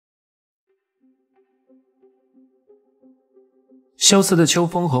萧瑟的秋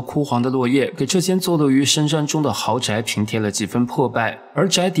风和枯黄的落叶给这间坐落于深山中的豪宅平添了几分破败，而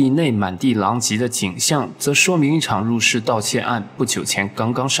宅邸内满地狼藉的景象则说明一场入室盗窃案不久前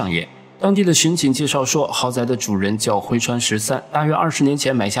刚刚上演。当地的巡警介绍说，豪宅的主人叫灰川13，大约20年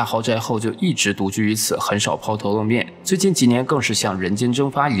前买下豪宅后就一直独居于此，很少抛头露面，最近几年更是像人间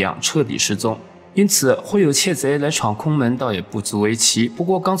蒸发一样彻底失踪。因此会有窃贼来闯空门倒也不足为奇。不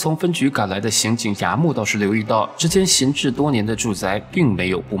过刚从分局赶来的刑警牙木倒是留意到，这间闲置多年的住宅并没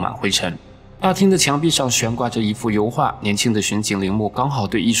有布满灰尘。大厅的墙壁上悬挂着一幅油画，年轻的巡警铃木刚好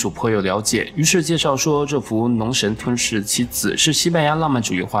对艺术颇有了解，于是介绍说这幅农神吞噬其子是西班牙浪漫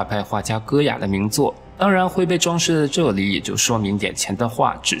主义画派画家戈雅的名作，当然会被装饰在这里也就说明眼前的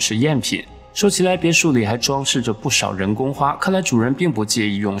画只是赝品。说起来，别墅里还装饰着不少人工花，看来主人并不介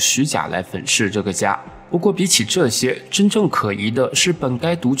意用虚假来粉饰这个家。不过比起这些，真正可疑的是本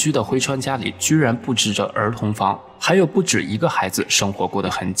该独居的灰川家里居然布置着儿童房，还有不止一个孩子生活过的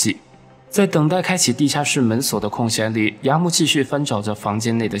痕迹。在等待开启地下室门锁的空闲里，牙木继续翻找着房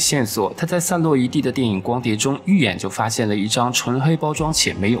间内的线索。他在散落一地的电影光碟中一眼就发现了一张纯黑包装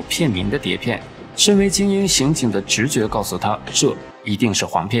且没有片名的碟片。身为精英刑警的直觉告诉他，这一定是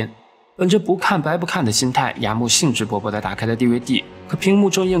黄片。本着不看白不看的心态，牙木兴致勃勃地打开了 DVD， 可屏幕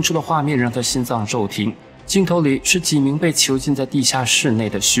中映出的画面让他心脏骤停。镜头里是几名被囚禁在地下室内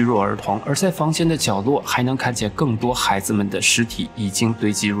的虚弱儿童，而在房间的角落还能看见更多孩子们的尸体已经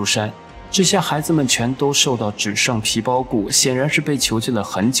堆积如山。这些孩子们全都瘦到只剩皮包骨，显然是被囚禁了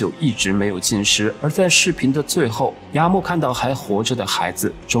很久，一直没有进食。而在视频的最后，牙木看到还活着的孩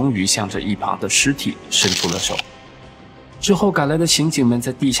子终于向着一旁的尸体伸出了手。之后赶来的刑警们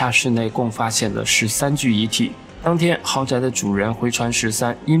在地下室内共发现了13具遗体。当天，豪宅的主人灰川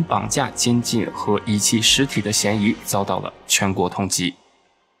13因绑架、监禁和遗弃尸体的嫌疑遭到了全国通缉。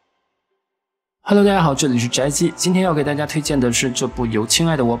Hello， 大家好，这里是宅基，今天要给大家推荐的是这部由亲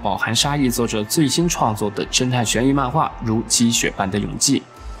爱的我饱含杀意作者最新创作的侦探悬疑漫画《如积雪般的永寂》。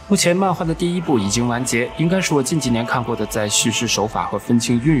目前漫画的第1部已经完结，应该是我近几年看过的在叙事手法和分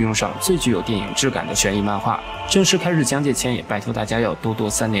镜运用上最具有电影质感的悬疑漫画。正式开始讲解前，也拜托大家要多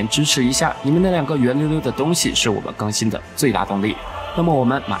多3连支持一下，你们那2个圆溜溜的东西是我们更新的最大动力。那么我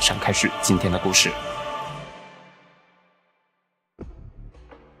们马上开始今天的故事。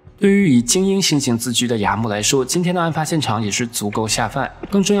对于以精英刑警自居的牙木来说，今天的案发现场也是足够下饭。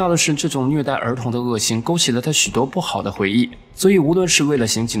更重要的是，这种虐待儿童的恶行勾起了他许多不好的回忆，所以无论是为了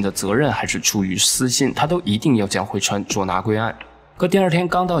刑警的责任，还是出于私心，他都一定要将灰川捉拿归案。可第2天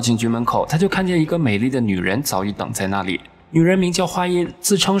刚到警局门口，他就看见一个美丽的女人早已等在那里。女人名叫花音，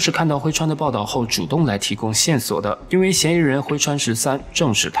自称是看到灰川的报道后主动来提供线索的，因为嫌疑人灰川13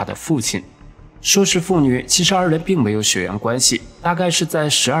正是他的父亲。说是父女，其实2人并没有血缘关系。大概是在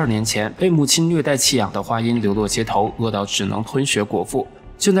12年前，被母亲虐待弃养的花音流落街头，饿到只能吞血果腹。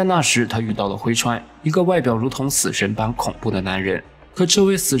就在那时，他遇到了灰川，一个外表如同死神般恐怖的男人。可这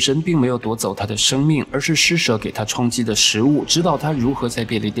位死神并没有夺走他的生命，而是施舍给他充饥的食物，指导他如何在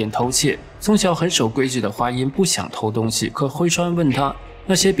便利店偷窃。从小很守规矩的花音不想偷东西，可灰川问他，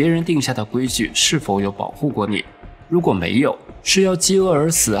那些别人定下的规矩是否有保护过你？如果没有，是要饥饿而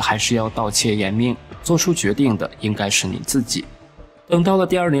死，还是要盗窃延命？做出决定的应该是你自己。等到了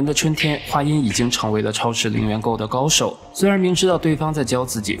第2年的春天，花音已经成为了超市零元购的高手。虽然明知道对方在教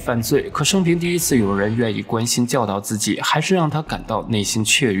自己犯罪，可生平第一次有人愿意关心教导自己，还是让他感到内心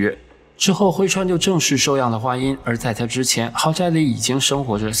雀跃。之后，灰川就正式收养了花音，而在他之前，豪宅里已经生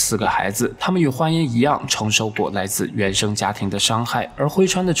活着4个孩子，他们与花音一样承受过来自原生家庭的伤害，而灰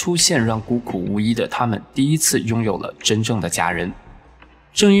川的出现让孤苦无依的他们第一次拥有了真正的家人。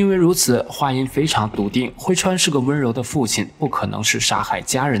正因为如此，花音非常笃定，灰川是个温柔的父亲，不可能是杀害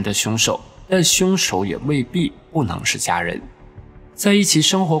家人的凶手，但凶手也未必不能是家人。在一起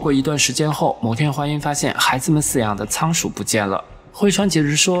生活过一段时间后，某天花音发现孩子们饲养的仓鼠不见了。灰川解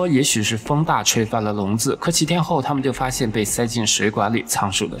释说，也许是风大吹翻了笼子，可几天后他们就发现被塞进水管里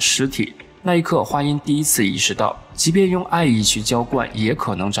仓鼠的尸体。那一刻，花音第一次意识到，即便用爱意去浇灌，也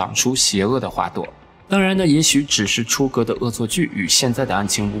可能长出邪恶的花朵。当然呢，也许只是出格的恶作剧，与现在的案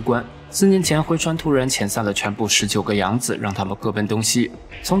情无关。4年前，灰川突然遣散了全部19个养子，让他们各奔东西。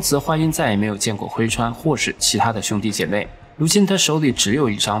从此，花音再也没有见过灰川或是其他的兄弟姐妹。如今，他手里只有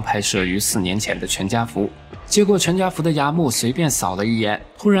一张拍摄于4年前的全家福。接过全家福的牙木随便扫了一眼，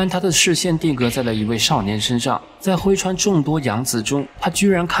突然他的视线定格在了一位少年身上。在灰川众多养子中，他居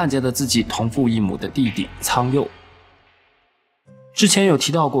然看见了自己同父异母的弟弟苍佑。之前有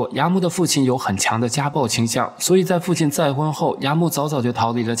提到过，牙木的父亲有很强的家暴倾向，所以在父亲再婚后，牙木早早就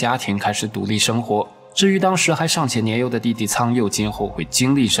逃离了家庭，开始独立生活。至于当时还尚且年幼的弟弟苍佑今后会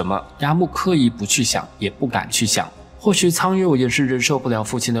经历什么，牙木刻意不去想，也不敢去想。或许苍佑也是忍受不了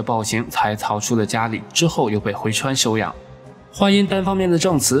父亲的暴行，才逃出了家里，之后又被灰川收养。花音单方面的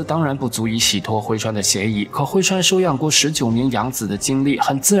证词当然不足以洗脱灰川的嫌疑，可灰川收养过19名养子的经历，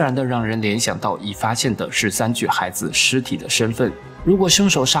很自然地让人联想到已发现的13具孩子尸体的身份。如果凶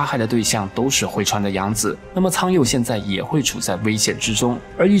手杀害的对象都是灰川的养子，那么苍佑现在也会处在危险之中，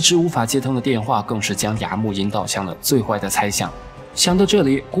而一直无法接通的电话更是将雅木引导向了最坏的猜想。想到这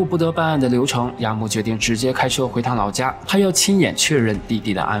里，顾不得办案的流程，雅木决定直接开车回趟老家，他要亲眼确认弟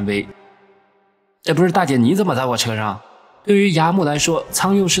弟的安危。不是大姐，你怎么在我车上？对于雅木来说，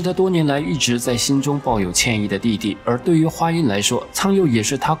苍佑是他多年来一直在心中抱有歉意的弟弟，而对于花音来说，苍佑也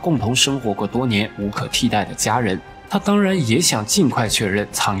是他共同生活过多年无可替代的家人。他当然也想尽快确认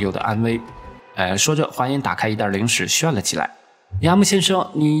苍佑的安危。说着，花音打开一袋零食炫了起来。雅木先生，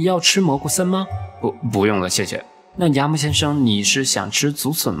你要吃蘑菇森吗？不用了，谢谢。那雅木先生，你是想吃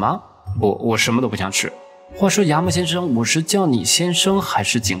竹笋吗？不，我什么都不想吃。话说雅木先生，我是叫你先生还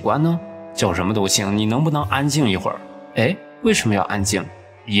是警官呢？叫什么都行，你能不能安静一会儿？为什么要安静？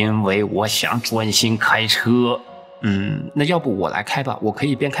因为我想专心开车。那要不我来开吧，我可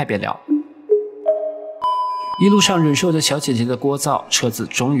以边开边聊。一路上忍受着小姐姐的聒噪，车子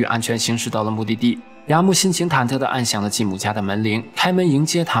终于安全行驶到了目的地。雅木心情忐忑地按响了继母家的门铃，开门迎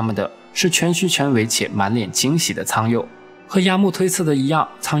接他们的是全虚全伪且满脸惊喜的苍佑。和雅木推测的一样，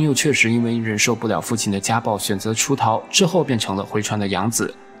苍佑确实因为忍受不了父亲的家暴，选择出逃，之后变成了灰川的养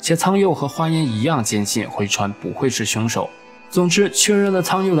子。且苍佑和花音一样坚信灰川不会是凶手。总之，确认了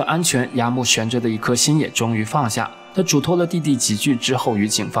苍佑的安全，雅木悬着的一颗心也终于放下。他嘱托了弟弟几句之后，与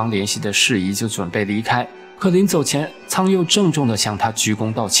警方联系的事宜，就准备离开。可临走前，苍佑郑重地向他鞠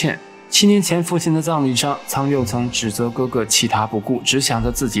躬道歉。7年前父亲的葬礼上，苍佑曾指责哥哥弃他不顾，只想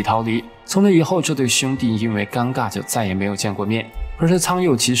着自己逃离。从那以后，这对兄弟因为尴尬就再也没有见过面。可是苍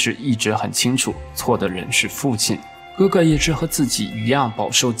佑其实一直很清楚，错的人是父亲，哥哥也是和自己一样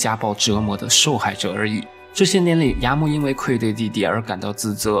饱受家暴折磨的受害者而已。这些年里，雅木因为愧对弟弟而感到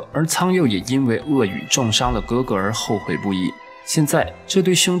自责，而苍佑也因为恶语重伤了哥哥而后悔不已。现在，这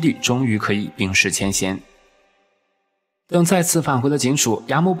对兄弟终于可以冰释前嫌。等再次返回了警署，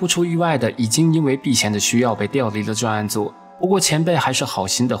雅木不出意外的已经因为避嫌的需要被调离了专案组。不过前辈还是好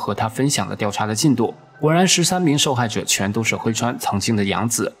心的和他分享了调查的进度。果然13名受害者全都是灰川曾经的养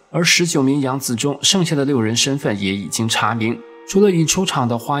子，而19名养子中剩下的6人身份也已经查明。除了已出场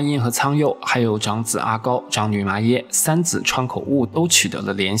的花音和苍佑，还有长子阿高、长女麻耶、3子川口悟都取得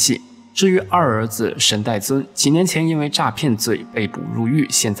了联系。至于2儿子神代尊，几年前因为诈骗罪被捕入狱，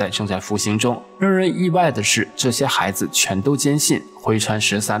现在正在服刑中。让人意外的是，这些孩子全都坚信灰川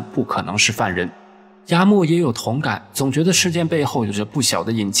13不可能是犯人。雅木也有同感，总觉得事件背后有着不小的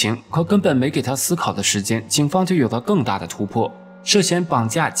隐情，可根本没给他思考的时间，警方就有了更大的突破。涉嫌绑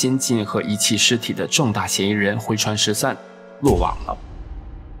架、监禁和遗弃尸体的重大嫌疑人灰川13落网了。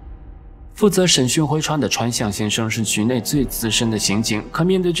负责审讯灰川的川相先生是局内最资深的刑警，可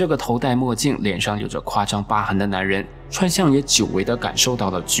面对这个头戴墨镜、脸上有着夸张疤痕的男人，川相也久违地感受到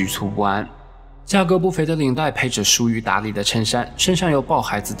了局促不安。价格不菲的领带配着疏于打理的衬衫，身上有抱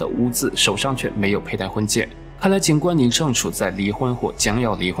孩子的污渍，手上却没有佩戴婚戒。看来警官你正处在离婚或将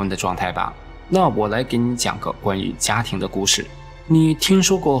要离婚的状态吧？那我来给你讲个关于家庭的故事。你听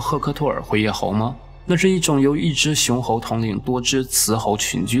说过赫克托尔灰叶猴吗？那是一种由一只雄猴统领多只雌猴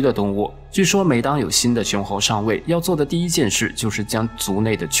群居的动物。据说每当有新的雄猴上位，要做的第一件事就是将族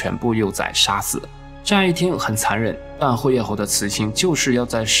内的全部幼崽杀死。乍一听很残忍，但灰叶猴的雌性就是要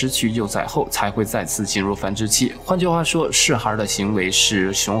在失去幼崽后才会再次进入繁殖期。换句话说，试孩的行为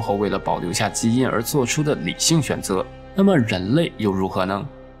是雄猴为了保留下基因而做出的理性选择。那么人类又如何呢？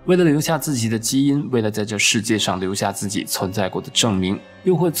为了留下自己的基因，为了在这世界上留下自己存在过的证明，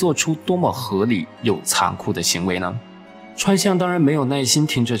又会做出多么合理又残酷的行为呢？川相当然没有耐心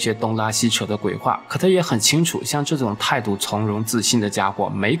听这些东拉西扯的鬼话，可他也很清楚，像这种态度从容自信的家伙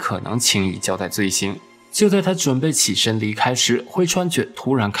没可能轻易交代罪行。就在他准备起身离开时，灰川却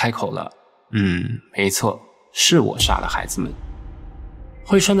突然开口了：没错，是我杀了孩子们。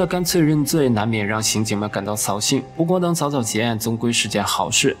灰川的干脆认罪难免让刑警们感到扫兴，不过能早早结案终归是件好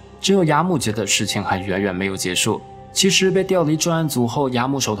事。只有雅木觉得事情还远远没有结束。其实被调离专案组后，雅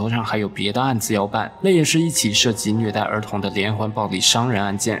木手头上还有别的案子要办，那也是一起涉及虐待儿童的连环暴力伤人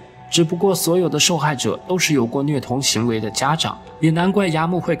案件。只不过所有的受害者都是有过虐童行为的家长，也难怪雅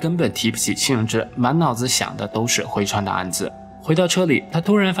木会根本提不起兴致，满脑子想的都是灰川的案子。回到车里，他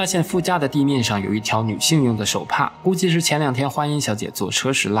突然发现副驾的地面上有一条女性用的手帕，估计是前2天花音小姐坐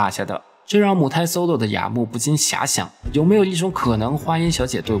车时落下的。这让母胎 solo 的雅木不禁遐想，有没有一种可能，花音小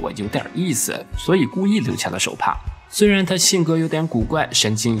姐对我有点意思，所以故意留下了手帕。虽然她性格有点古怪，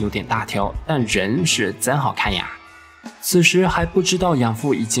神经有点大条，但人是真好看呀。此时还不知道养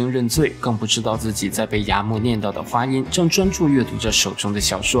父已经认罪，更不知道自己在被牙木念叨的花音正专注阅读着手中的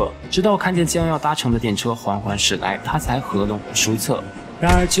小说，直到看见将要搭乘的电车缓缓驶来，他才合拢了书册。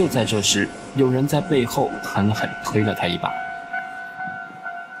然而就在这时，有人在背后狠狠推了他一把。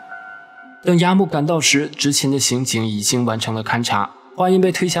等牙木赶到时，执勤的刑警已经完成了勘查，花音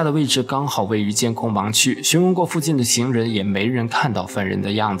被推下的位置刚好位于监控盲区，询问过附近的行人，也没人看到犯人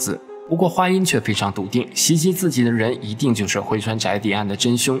的样子。不过花音却非常笃定，袭击自己的人一定就是灰川宅邸案的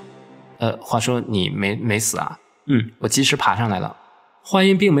真凶。话说你没死啊？我及时爬上来了。花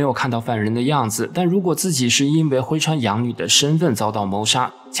音并没有看到犯人的样子，但如果自己是因为灰川养女的身份遭到谋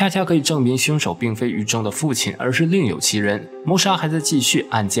杀，恰恰可以证明凶手并非狱中的父亲，而是另有其人。谋杀还在继续，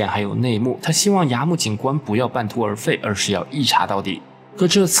案件还有内幕，他希望牙木警官不要半途而废，而是要一查到底。可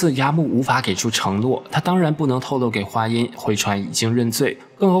这次牙木无法给出承诺，他当然不能透露给花音灰川已经认罪，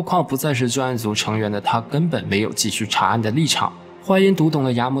更何况不再是专案组成员的他根本没有继续查案的立场。花音读懂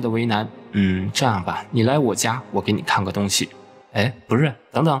了牙木的为难，这样吧，你来我家，我给你看个东西。不是，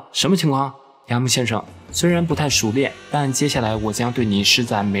等等，什么情况？牙木先生，虽然不太熟练，但接下来我将对你施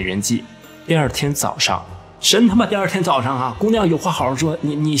展美人计。第二天早上，真他妈第二天早上啊！姑娘有话好好说，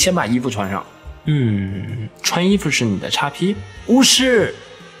你先把衣服穿上。穿衣服是你的叉 P？ 不是。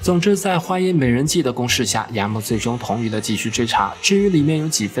总之，在花音美人计的攻势下，牙木最终同意了继续追查。至于里面有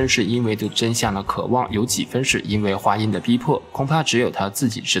几分是因为对真相的渴望，有几分是因为花音的逼迫，恐怕只有他自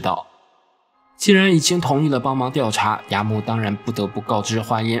己知道。既然已经同意了帮忙调查，牙木当然不得不告知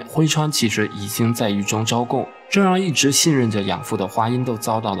花音，灰川其实已经在狱中招供，这让一直信任着养父的花音都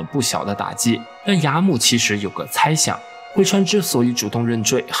遭到了不小的打击。但牙木其实有个猜想，灰川之所以主动认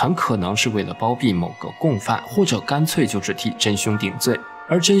罪，很可能是为了包庇某个共犯，或者干脆就是替真凶顶罪，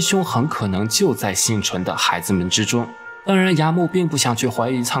而真凶很可能就在幸存的孩子们之中。当然，牙木并不想去怀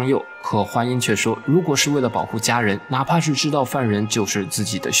疑苍佑，可花音却说，如果是为了保护家人，哪怕是知道犯人就是自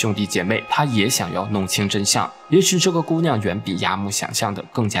己的兄弟姐妹，他也想要弄清真相。也许这个姑娘远比牙木想象的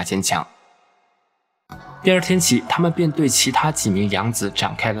更加坚强。第二天起，他们便对其他几名养子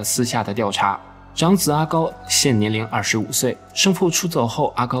展开了私下的调查。长子阿高现年龄25岁，生父出走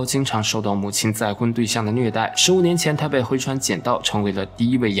后，阿高经常受到母亲再婚对象的虐待。15年前，他被灰川捡到，成为了第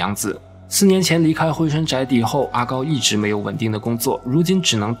一位养子。4年前离开灰川宅邸后，阿高一直没有稳定的工作，如今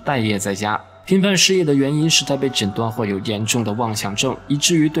只能待业在家。频繁失业的原因是他被诊断患有严重的妄想症，以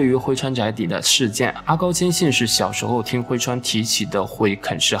至于对于灰川宅邸的事件，阿高坚信是小时候听灰川提起的会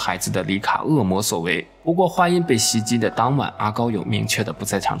啃食孩子的里卡恶魔所为。不过花音被袭击的当晚，阿高有明确的不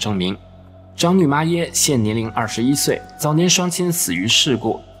在场证明。长女麻耶现年龄21岁，早年双亲死于事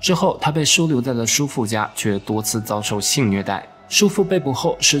故，之后她被收留在了叔父家，却多次遭受性虐待。叔父被捕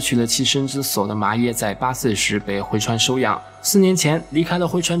后，失去了栖身之所的麻耶在8岁时被灰川收养。4年前离开了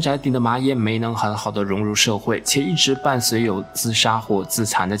灰川宅邸的麻耶没能很好的融入社会，且一直伴随有自杀或自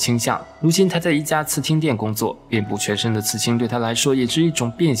残的倾向。如今他在一家刺青店工作，遍布全身的刺青对他来说也是一种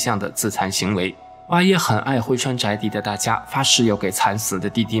变相的自残行为。麻耶很爱灰川宅邸的大家，发誓要给惨死的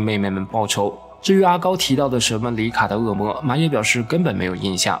弟弟妹妹们报仇。至于阿高提到的什么里卡的恶魔，麻耶表示根本没有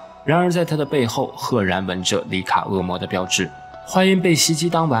印象。然而在他的背后赫然纹着里卡恶魔的标志。花音被袭击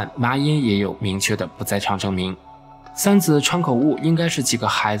当晚，麻耶也有明确的不在场证明。三子川口悟应该是几个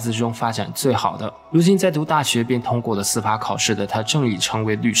孩子中发展最好的，如今在读大学便通过了司法考试的他，正以成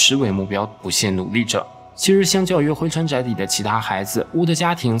为律师为目标，不懈努力着。其实相较于灰川宅邸的其他孩子，悟的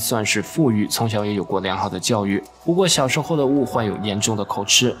家庭算是富裕，从小也有过良好的教育。不过小时候的悟患有严重的口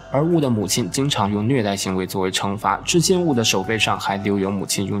吃，而悟的母亲经常用虐待行为作为惩罚，至今悟的手背上还留有母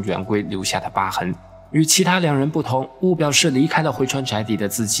亲用圆规留下的疤痕。与其他两人不同，悟表示离开了灰川宅邸的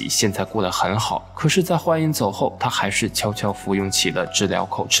自己现在过得很好，可是在花音走后，他还是悄悄服用起了治疗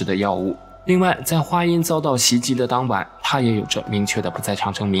口吃的药物。另外，在花音遭到袭击的当晚，他也有着明确的不在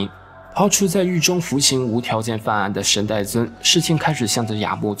场证明。抛出在狱中服刑无条件犯案的神代尊，事情开始向着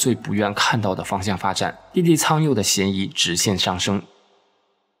雅木最不愿看到的方向发展，弟弟苍佑的嫌疑直线上升。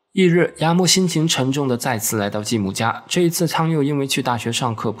翌日，雅木心情沉重地再次来到继母家。这一次，苍佑因为去大学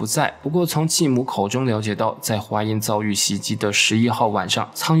上课不在。不过，从继母口中了解到，在花音遭遇袭击的11号晚上，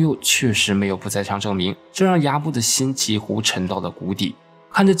苍佑确实没有不在场证明，这让雅木的心几乎沉到了谷底。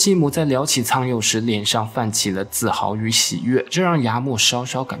看着继母在聊起苍佑时，脸上泛起了自豪与喜悦，这让雅木稍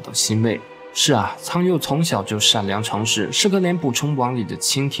稍感到欣慰。是啊，苍佑从小就善良诚实，是个连捕虫网里的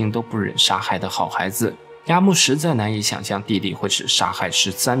蜻蜓都不忍杀害的好孩子。雅木实在难以想象弟弟会是杀害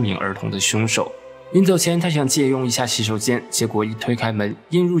13名儿童的凶手。临走前，他想借用一下洗手间，结果一推开门，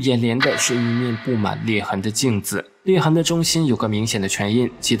映入眼帘的是一面布满裂痕的镜子。裂痕的中心有个明显的拳印，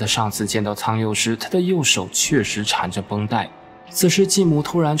记得上次见到苍佑时，他的右手确实缠着绷带。此时继母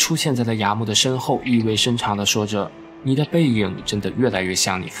突然出现在了雅木的身后，意味深长地说着：你的背影真的越来越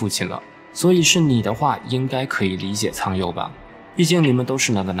像你父亲了。所以是你的话，应该可以理解苍佑吧？毕竟你们都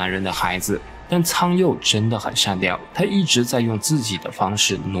是那个男人的孩子。但苍佑真的很善良，他一直在用自己的方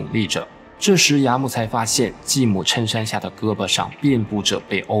式努力着。这时雅姆才发现继母衬衫下的胳膊上遍布着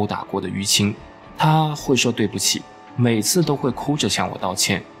被殴打过的淤青。他会说对不起，每次都会哭着向我道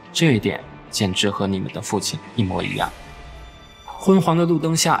歉，这一点简直和你们的父亲一模一样。昏黄的路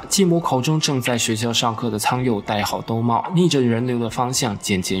灯下，继母口中正在学校上课的苍佑戴好兜帽，逆着人流的方向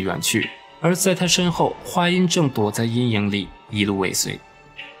渐渐远去，而在他身后，花音正躲在阴影里一路尾随。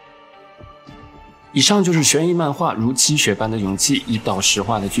以上就是悬疑漫画如积雪般的勇气1到10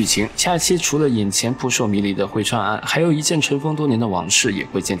话的剧情。下一期除了眼前扑朔迷离的回川案，还有一件尘封多年的往事也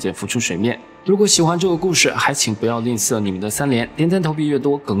会渐渐浮出水面。如果喜欢这个故事，还请不要吝啬你们的3连，点赞投币越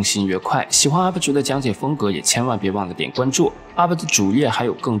多，更新越快。喜欢 UP 主的讲解风格，也千万别忘了点关注。UP 的主页还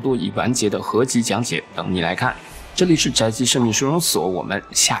有更多已完结的合集讲解等你来看。这里是宅基生命收容所，我们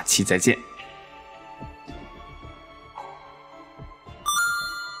下期再见。